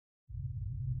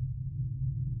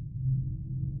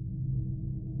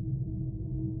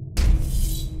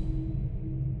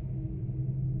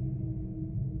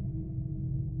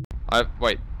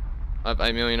Wait. I have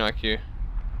 8 million IQ.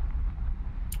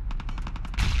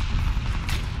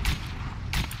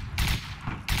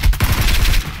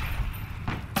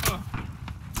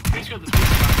 Who's got the big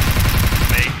gun?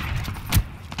 Me.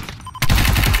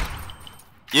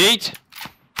 Yeet!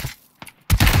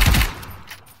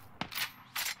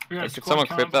 We got a Hey, could squad someone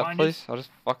coming clip that, behind you. please? I'll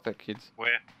just fuck that kids.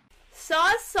 Where?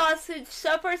 Sauce, sausage,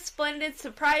 supper, splendid,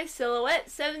 surprise, silhouette,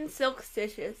 7 silk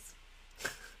stitches.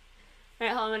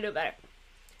 Alright, hold on, I'm gonna do it better.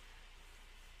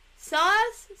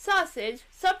 Sauce, sausage,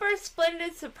 supper,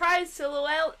 splendid, surprise,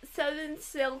 silhouette, 7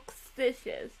 silk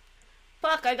stitches.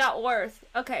 Fuck, I got worse.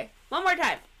 Okay, one more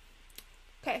time.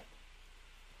 Okay.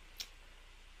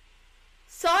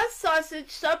 Sauce,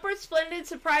 sausage, supper, splendid,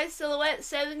 surprise, silhouette,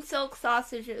 7 silk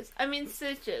sausages. I mean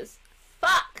stitches.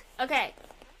 Fuck! Okay,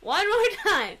 one more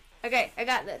time. Okay, I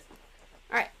got this.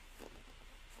 Alright.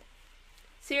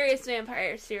 Serious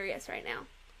vampire, serious right now.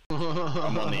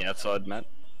 I'm on the outside, Matt.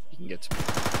 You can get to me.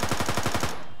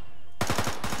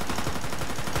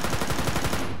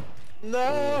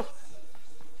 No!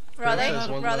 Where are they?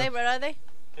 Where are they?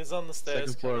 He's on the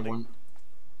stairs. Second floor, one.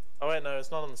 Oh wait, no,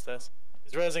 it's not on the stairs.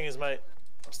 He's raising his mate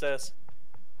upstairs.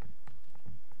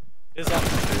 He's up.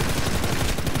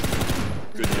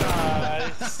 Good job.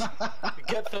 Nice.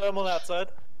 Get thermal outside.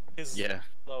 He's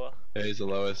lower. Yeah, he's the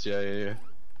lowest. Yeah.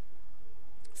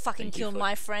 Fucking kill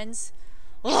my friends.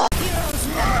 Oh,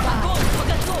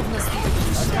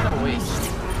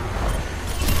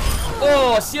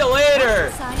 see you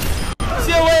later!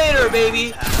 See you later,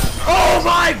 baby! Oh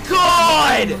my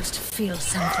god! I must feel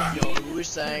something. Yo, we were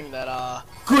saying that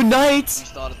Good night! we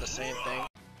started the same thing.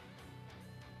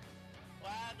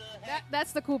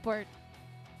 That's the cool part.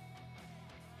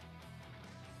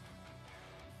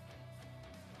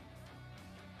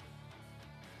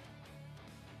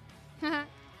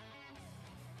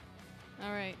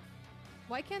 Alright.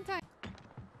 Why can't I?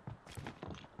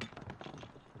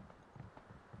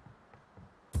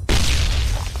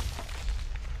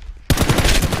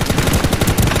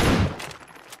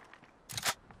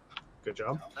 Good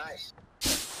job. Nice.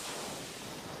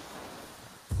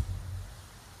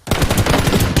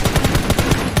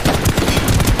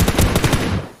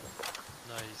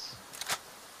 Nice.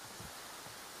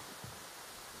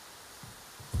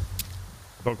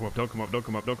 Don't come up, don't come up, don't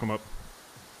come up, don't come up.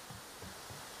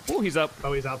 Oh, he's up.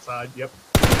 Oh, he's outside. Yep.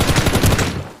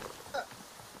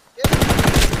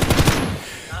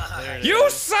 You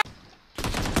suck!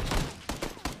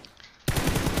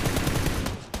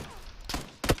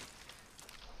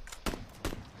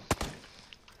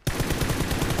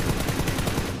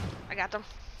 I got them.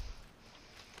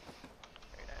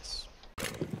 Very nice.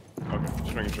 Okay,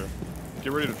 just making sure.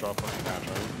 Get ready to drop fucking hatch,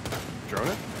 are you? Drone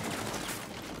it?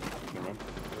 Never mind.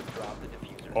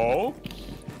 Oh?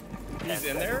 He's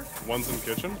in there? One's in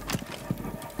kitchen.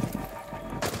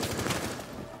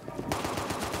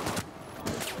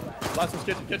 Last one's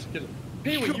kitchen.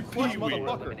 Pee-wee, you clutch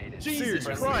motherfucker. Jesus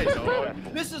Christ, dog.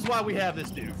 This is why we have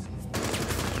this dude.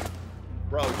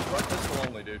 Bro, just run pistol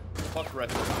only, dude. Fuck the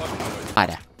rest of the fucking noise.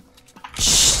 Ada. Shh,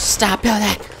 stop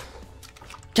that!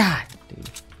 God, dude.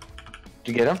 Did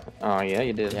you get him? Oh yeah,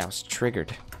 you did. Yeah, I was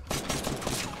triggered.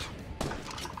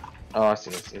 Oh, I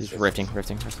see. He's rifting.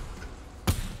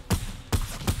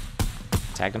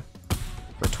 Tagged him.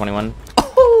 For 21.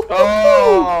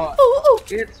 Oh!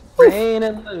 It's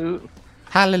raining loot.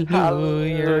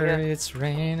 Hallelujah, it's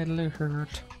raining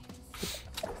loot.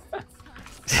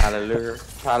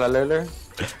 Hallelujah.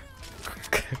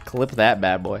 Clip that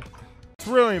bad boy. It's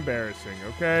really embarrassing,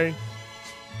 okay?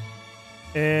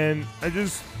 And I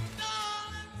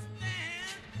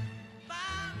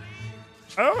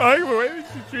don't like the way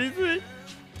she treats me.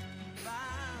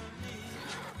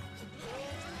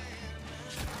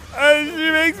 She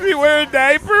makes me wear a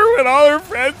diaper when all her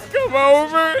friends come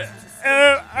over,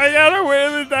 and I gotta wear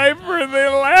the diaper and they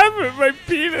laugh at my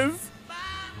penis.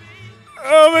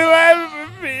 Oh, they laugh at my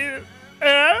penis,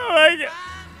 and I don't like it.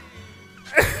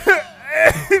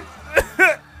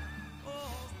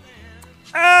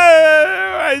 I don't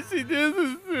know why she does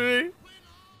this to me.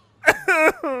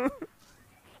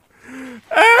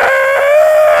 Oh,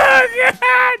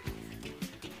 God!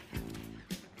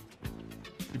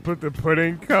 You put the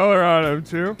pudding color on them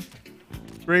too?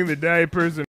 Bring the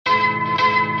diapers and